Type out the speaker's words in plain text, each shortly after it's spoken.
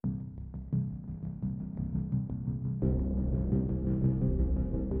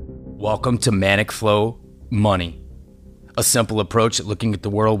Welcome to Manic Flow Money, a simple approach at looking at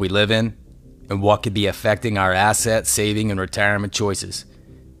the world we live in and what could be affecting our asset, saving, and retirement choices.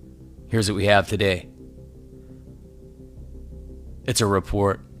 Here's what we have today. It's a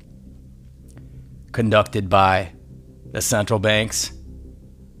report conducted by the central banks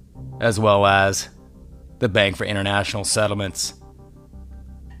as well as the Bank for International Settlements.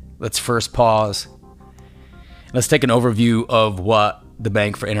 Let's first pause. Let's take an overview of what the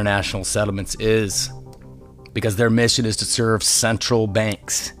Bank for International Settlements is, because their mission is to serve central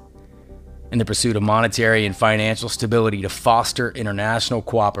banks in the pursuit of monetary and financial stability, to foster international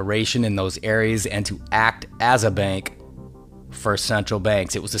cooperation in those areas, and to act as a bank for central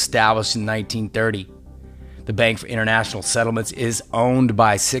banks. It was established in 1930. The Bank for International Settlements is owned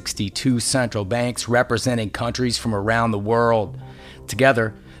by 62 central banks representing countries from around the world.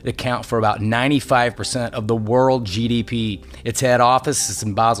 Together, it accounts for about 95% of the world GDP. Its head office is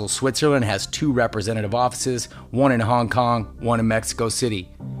in Basel, Switzerland, has 2 representative offices, one in Hong Kong, one in Mexico City.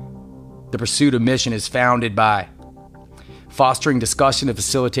 The pursuit of mission is founded by fostering discussion and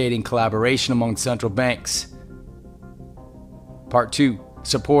facilitating collaboration among central banks. Part 2,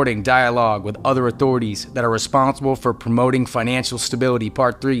 supporting dialogue with other authorities that are responsible for promoting financial stability.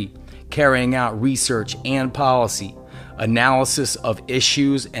 Part 3, carrying out research and policy, analysis of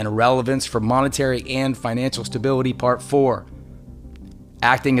issues and relevance for monetary and financial stability. Part 4,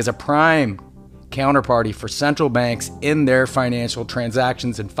 acting as a prime counterparty for central banks in their financial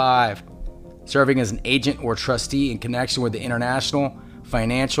transactions. And 5, serving as an agent or trustee in connection with the international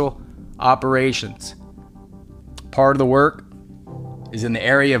financial operations. Part of the work is in the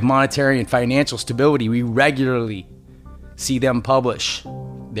area of monetary and financial stability. We regularly see them publish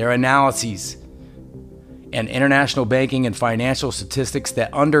their analyses and international banking and financial statistics that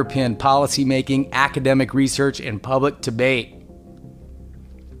underpin policymaking, academic research, and public debate.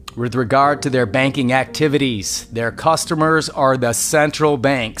 With regard to their banking activities, their customers are the central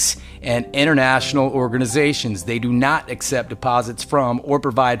banks and international organizations. They do not accept deposits from or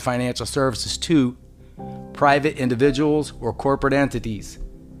provide financial services to private individuals or corporate entities.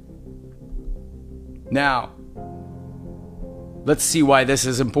 Now, let's see why this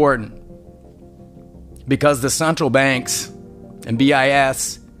is important. Because the central banks and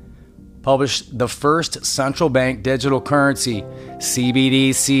BIS published the first central bank digital currency,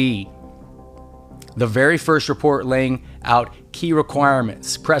 CBDC. The very first report laying out key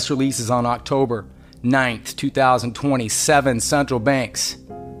requirements. Press releases on October 9th, 2020. 7 central banks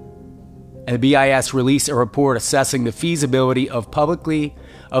and the BIS released a report assessing the feasibility of publicly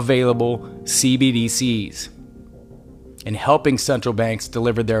available CBDCs and helping central banks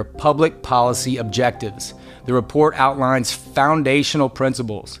deliver their public policy objectives. The report outlines foundational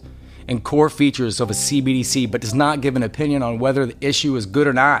principles and core features of a CBDC, but does not give an opinion on whether the issue is good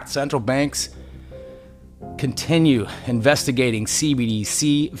or not. Central banks continue investigating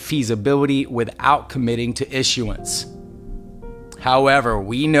CBDC feasibility without committing to issuance. However,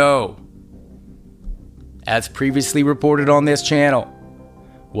 we know, as previously reported on this channel,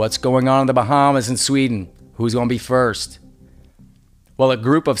 what's going on in the Bahamas and Sweden. Who's going to be first? Well, a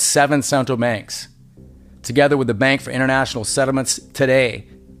group of 7 central banks, together with the Bank for International Settlements today,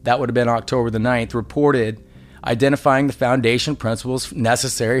 that would have been October the 9th, reported identifying the foundation principles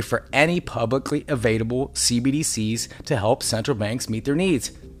necessary for any publicly available CBDCs to help central banks meet their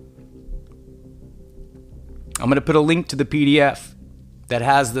needs. I'm going to put a link to the PDF that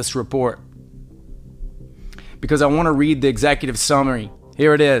has this report because I want to read the executive summary.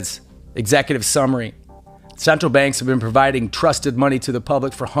 Here it is, executive summary. Central banks have been providing trusted money to the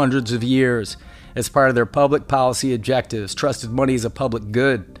public for hundreds of years as part of their public policy objectives. Trusted money is a public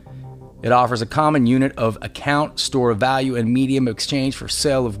good. It offers a common unit of account, store of value, and medium of exchange for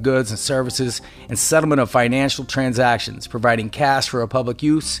sale of goods and services and settlement of financial transactions. Providing cash for a public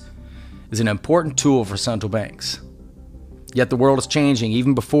use is an important tool for central banks. Yet the world is changing.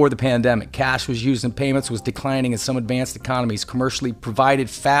 Even before the pandemic, cash was used in payments was declining in some advanced economies. Commercially provided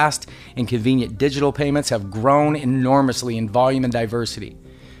fast and convenient digital payments have grown enormously in volume and diversity.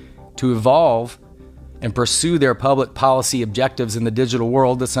 To evolve and pursue their public policy objectives in the digital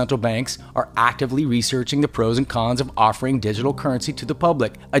world, the central banks are actively researching the pros and cons of offering digital currency to the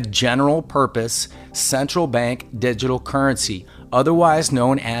public, a general purpose central bank digital currency, otherwise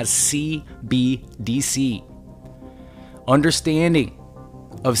known as CBDC. Understanding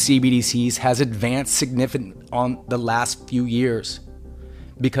of CBDCs has advanced significantly on the last few years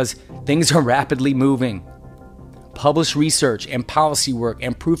because things are rapidly moving. Published research and policy work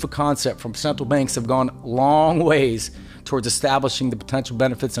and proof of concept from central banks have gone long ways towards establishing the potential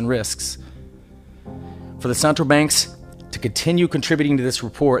benefits and risks. For the central banks To continue contributing to this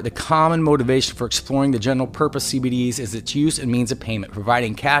report, the common motivation for exploring the general purpose CBDCs is its use and means of payment.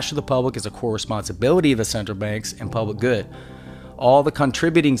 Providing cash to the public is a core responsibility of the central banks and public good. All the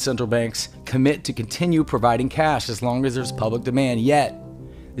contributing central banks commit to continue providing cash as long as there's public demand. Yet,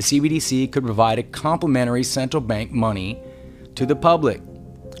 the CBDC could provide a complementary central bank money to the public,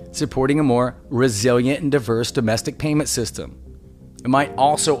 supporting a more resilient and diverse domestic payment system. It might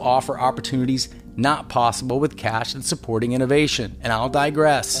also offer opportunities not possible with cash and supporting innovation. And I'll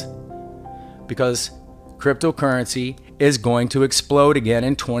digress, because cryptocurrency is going to explode again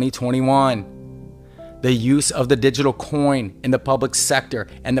in 2021. The use of the digital coin in the public sector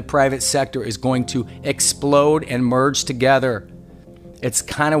and the private sector is going to explode and merge together. It's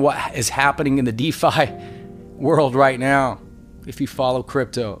kind of what is happening in the DeFi world right now, if you follow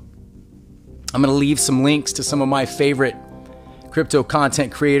crypto. I'm going to leave some links to some of my favorite crypto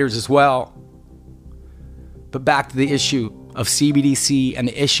content creators as well. But back to the issue of CBDC and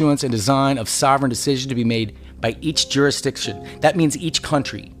the issuance and design of sovereign decisions to be made by each jurisdiction. That means each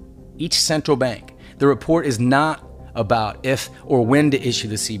country, each central bank. The report is not about if or when to issue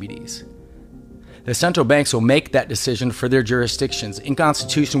the CBDs. The central banks will make that decision for their jurisdictions in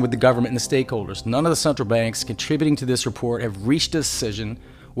consultation with the government and the stakeholders. None of the central banks contributing to this report have reached a decision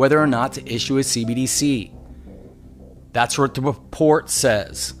whether or not to issue a CBDC. That's what the report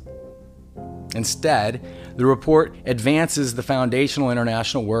says. Instead, the report advances the foundational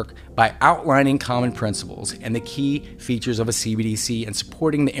international work by outlining common principles and the key features of a CBDC and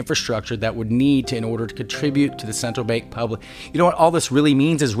supporting the infrastructure that would need to in order to contribute to the central bank public. You know what all this really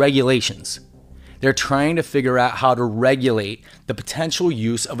means is regulations. They're trying to figure out how to regulate the potential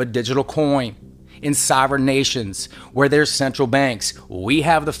use of a digital coin in sovereign nations where there's central banks. We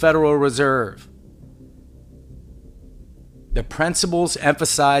have the Federal Reserve. The principles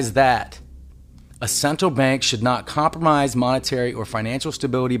emphasize that a central bank should not compromise monetary or financial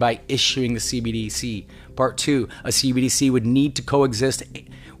stability by issuing the CBDC. Part 2, a CBDC would need to coexist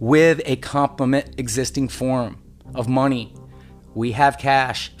with a complement existing form of money. We have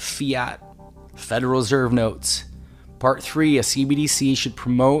cash, fiat, Federal Reserve notes. Part 3, a CBDC should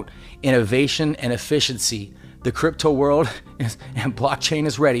promote innovation and efficiency. The crypto world and blockchain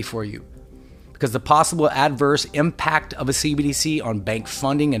is ready for you, because the possible adverse impact of a CBDC on bank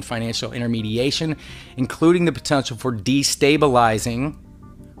funding and financial intermediation, including the potential for destabilizing,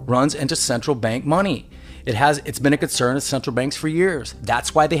 runs into central bank money. It's been a concern of central banks for years.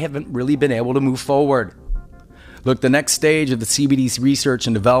 That's why they haven't really been able to move forward. Look, the next stage of the CBDC research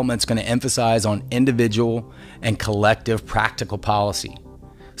and development is going to emphasize on individual and collective practical policy.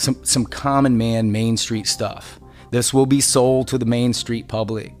 Some common man, Main Street stuff. This will be sold to the Main Street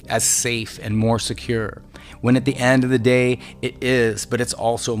public as safe and more secure, when at the end of the day, it is, but it's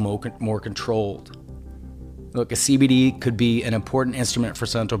also more controlled. Look, a CBD could be an important instrument for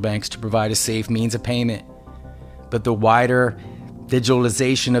central banks to provide a safe means of payment, but the wider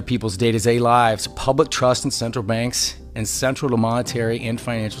digitalization of people's day-to-day lives, public trust in central banks, and central to monetary and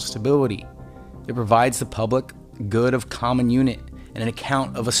financial stability. It provides the public good of common unit and an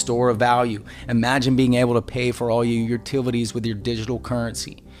account of a store of value. Imagine being able to pay for all your utilities with your digital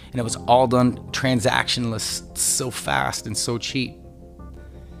currency, and it was all done transactionless, so fast and so cheap.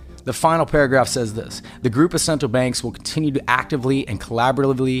 The final paragraph says this: the group of central banks will continue to actively and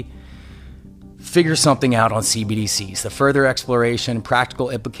collaboratively figure something out on CBDCs. The further exploration,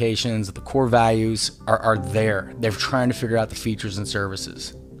 practical implications, the core values are there. They're trying to figure out the features and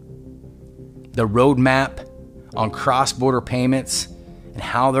services. The roadmap on cross-border payments and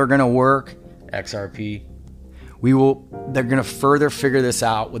how they're going to work, XRP. They're going to further figure this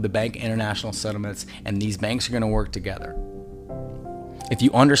out with the Bank International Settlements, and these banks are going to work together. If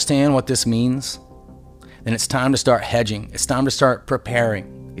you understand what this means, then it's time to start hedging. It's time to start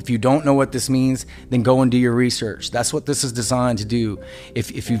preparing. If you don't know what this means, then go and do your research. That's what this is designed to do.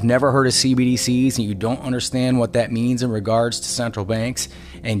 If you've never heard of CBDCs and you don't understand what that means in regards to central banks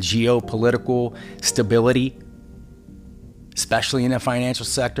and geopolitical stability, especially in the financial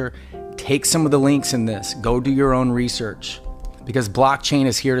sector, take some of the links in this. Go do your own research, because blockchain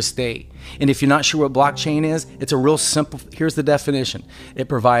is here to stay. And if you're not sure what blockchain is, it's a real simple, here's the definition. It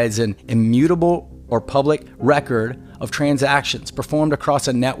provides an immutable or public record of transactions performed across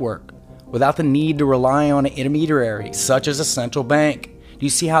a network without the need to rely on an intermediary, such as a central bank. Do you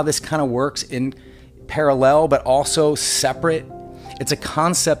see how this kind of works in parallel but also separate? It's a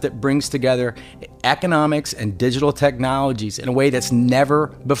concept that brings together economics and digital technologies in a way that's never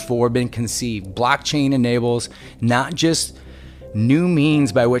before been conceived. Blockchain enables not just new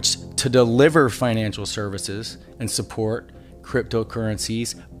means by which to deliver financial services and support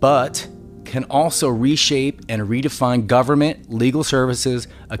cryptocurrencies, but can also reshape and redefine government, legal services,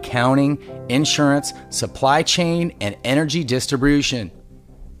 accounting, insurance, supply chain, and energy distribution.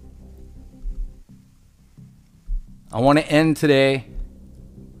 I want to end today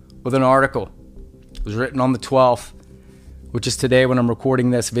with an article. It was written on the 12th, which is today when I'm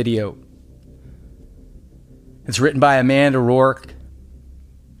recording this video. It's written by Amanda Rourke.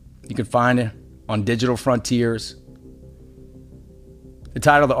 You can find it on Digital Frontiers. The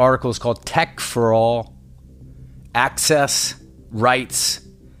title of the article is called Tech for All: Access, Rights,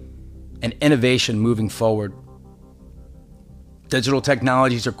 and Innovation Moving Forward. Digital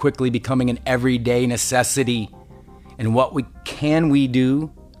technologies are quickly becoming an everyday necessity. And what can we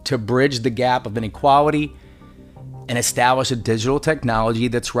do to bridge the gap of inequality and establish a digital technology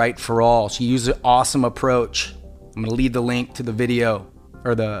that's right for all? She used an awesome approach. I'm going to leave the link to the video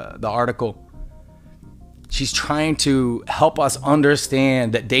or the article. She's trying to help us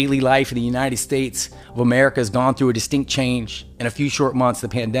understand that daily life in the United States of America has gone through a distinct change. In a few short months, the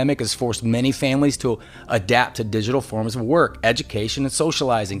pandemic has forced many families to adapt to digital forms of work, education, and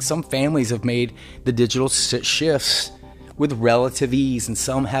socializing. Some families have made the digital shifts with relative ease, and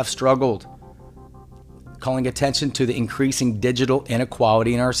some have struggled, calling attention to the increasing digital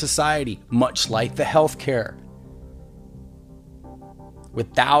inequality in our society, much like the healthcare.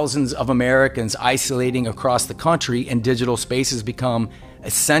 With thousands of Americans isolating across the country and digital spaces become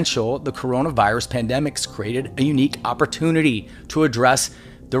essential, the coronavirus pandemic has created a unique opportunity to address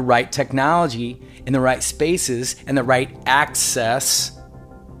the right technology in the right spaces and the right access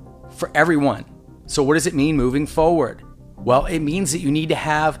for everyone. So what does it mean moving forward? Well, it means that you need to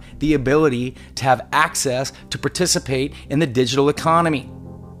have the ability to have access to participate in the digital economy.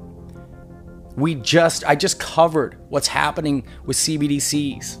 I just covered what's happening with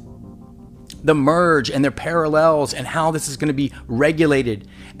CBDCs, the merge and their parallels, and how this is going to be regulated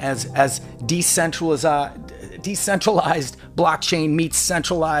as decentralized blockchain meets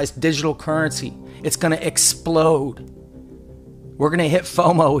centralized digital currency. It's going to explode. We're going to hit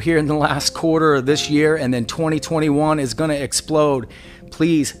FOMO here in the last quarter of this year, and then 2021 is going to explode.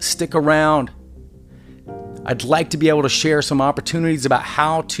 Please stick around. I'd like to be able to share some opportunities about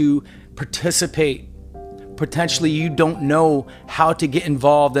how to participate. Potentially you don't know how to get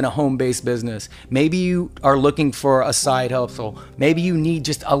involved in a home-based business. Maybe you are looking for a side hustle. Maybe you need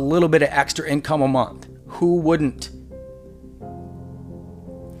just a little bit of extra income a month. Who wouldn't?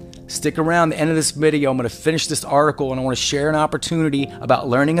 Stick around. The end of this video, I'm going to finish this article and I want to share an opportunity about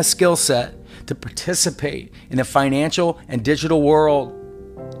learning a skill set to participate in the financial and digital world.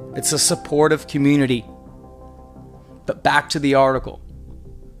 It's a supportive community. But back to the article.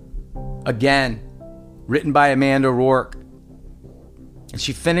 Again, written by Amanda Rourke. And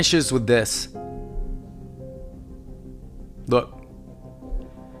she finishes with this. Look,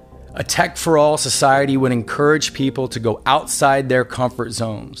 a tech for all society would encourage people to go outside their comfort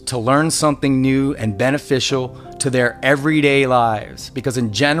zones, to learn something new and beneficial to their everyday lives. Because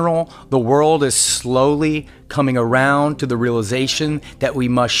in general, the world is slowly coming around to the realization that we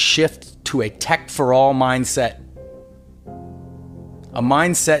must shift to a tech for all mindset. A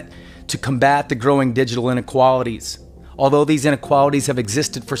mindset to combat the growing digital inequalities. Although these inequalities have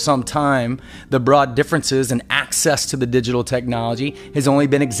existed for some time, the broad differences in access to the digital technology has only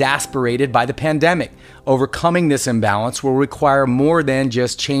been exacerbated by the pandemic. Overcoming this imbalance will require more than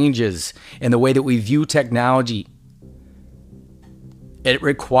just changes in the way that we view technology. It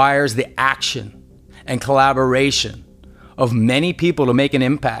requires the action and collaboration of many people to make an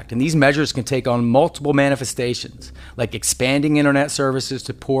impact. And these measures can take on multiple manifestations, like expanding internet services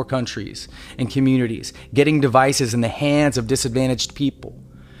to poor countries and communities, getting devices in the hands of disadvantaged people,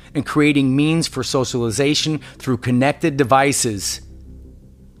 and creating means for socialization through connected devices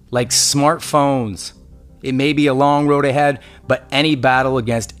like smartphones. It may be a long road ahead, but any battle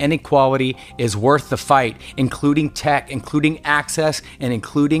against inequality is worth the fight, including tech, including access, and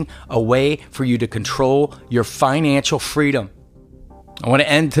including a way for you to control your financial freedom. I want to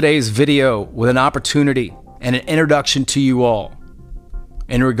end today's video with an opportunity and an introduction to you all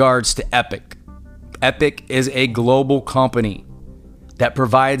in regards to Epic. Epic is a global company that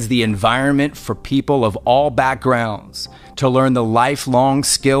provides the environment for people of all backgrounds to learn the lifelong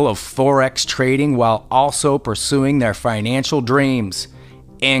skill of Forex trading while also pursuing their financial dreams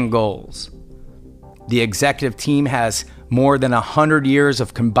and goals. The executive team has more than 100 years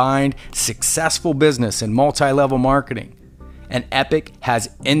of combined successful business and multi-level marketing, and Epic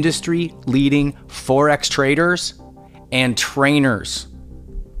has industry-leading Forex traders and trainers.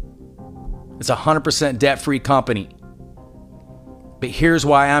 It's a 100% debt-free company. But here's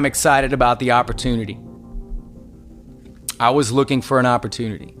why I'm excited about the opportunity. I was looking for an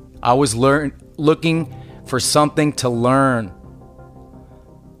opportunity. I was looking for something to learn,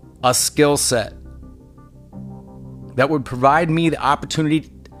 a skill set that would provide me the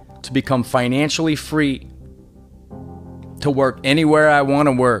opportunity to become financially free, to work anywhere I want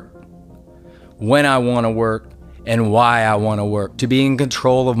to work, when I want to work, and why I want to work, to be in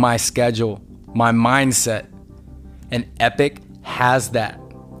control of my schedule, my mindset. And Epic has that.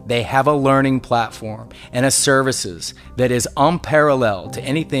 They have a learning platform and a services that is unparalleled to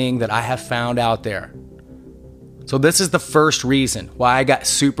anything that I have found out there. So this is the first reason why I got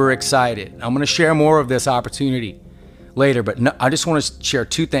super excited. I'm going to share more of this opportunity later, but I just want to share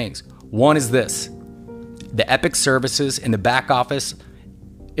two things. One is this: the Epic services in the back office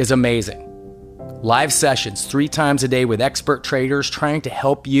is amazing. Live sessions 3 times a day with expert traders trying to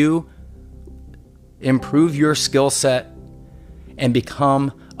help you improve your skill set and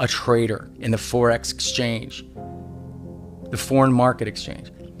become a trader in the Forex exchange, the foreign market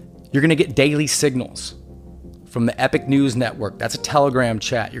exchange. You're going to get daily signals from the Epic News Network. That's a Telegram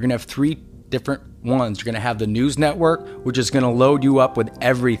chat. You're going to have 3 different ones. You're going to have the News Network, which is going to load you up with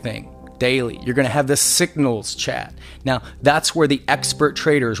everything daily. You're going to have the Signals chat. Now, that's where the expert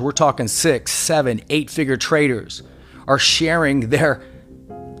traders, we're talking 6, 7, 8-figure traders, are sharing their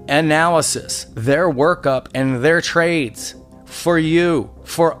analysis, their workup, and their trades for you,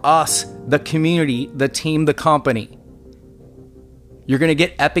 for us, the community, the team, the company. You're going to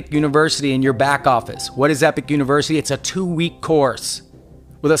get Epic University in your back office. What is Epic University? It's a 2-week course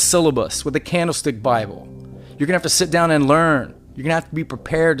with a syllabus, with a candlestick Bible. You're going to have to sit down and learn. You're going to have to be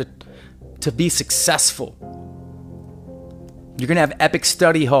prepared to be successful. You're going to have Epic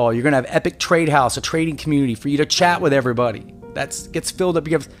Study Hall. You're going to have Epic Trade House, a trading community for you to chat with everybody. That gets filled up.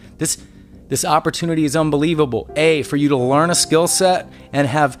 You have this opportunity is unbelievable. For you to learn a skill set and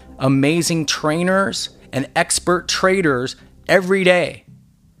have amazing trainers and expert traders every day,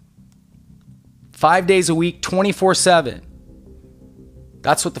 5 days a week, 24/7.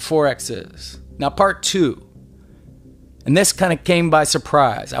 That's what the Forex is. Now, part 2. And this kind of came by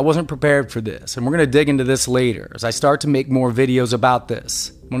surprise. I wasn't prepared for this. And we're going to dig into this later as I start to make more videos about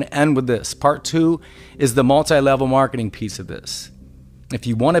this. I'm going to end with this. Part 2 is the multi-level marketing piece of this. If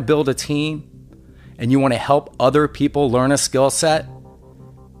you want to build a team and you want to help other people learn a skill set,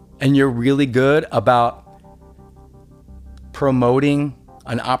 and you're really good about promoting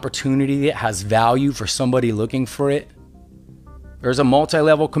an opportunity that has value for somebody looking for it, there's a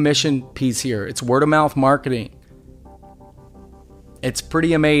multi-level commission piece here. It's word of mouth marketing. It's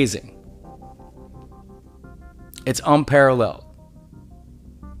pretty amazing. It's unparalleled.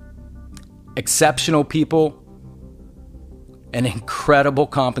 Exceptional people and incredible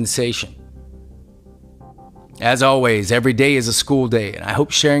compensation. As always, every day is a school day, and I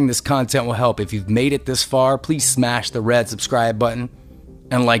hope sharing this content will help. If you've made it this far, please smash the red subscribe button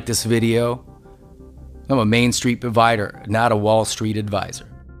and like this video. I'm a Main Street provider, not a Wall Street advisor.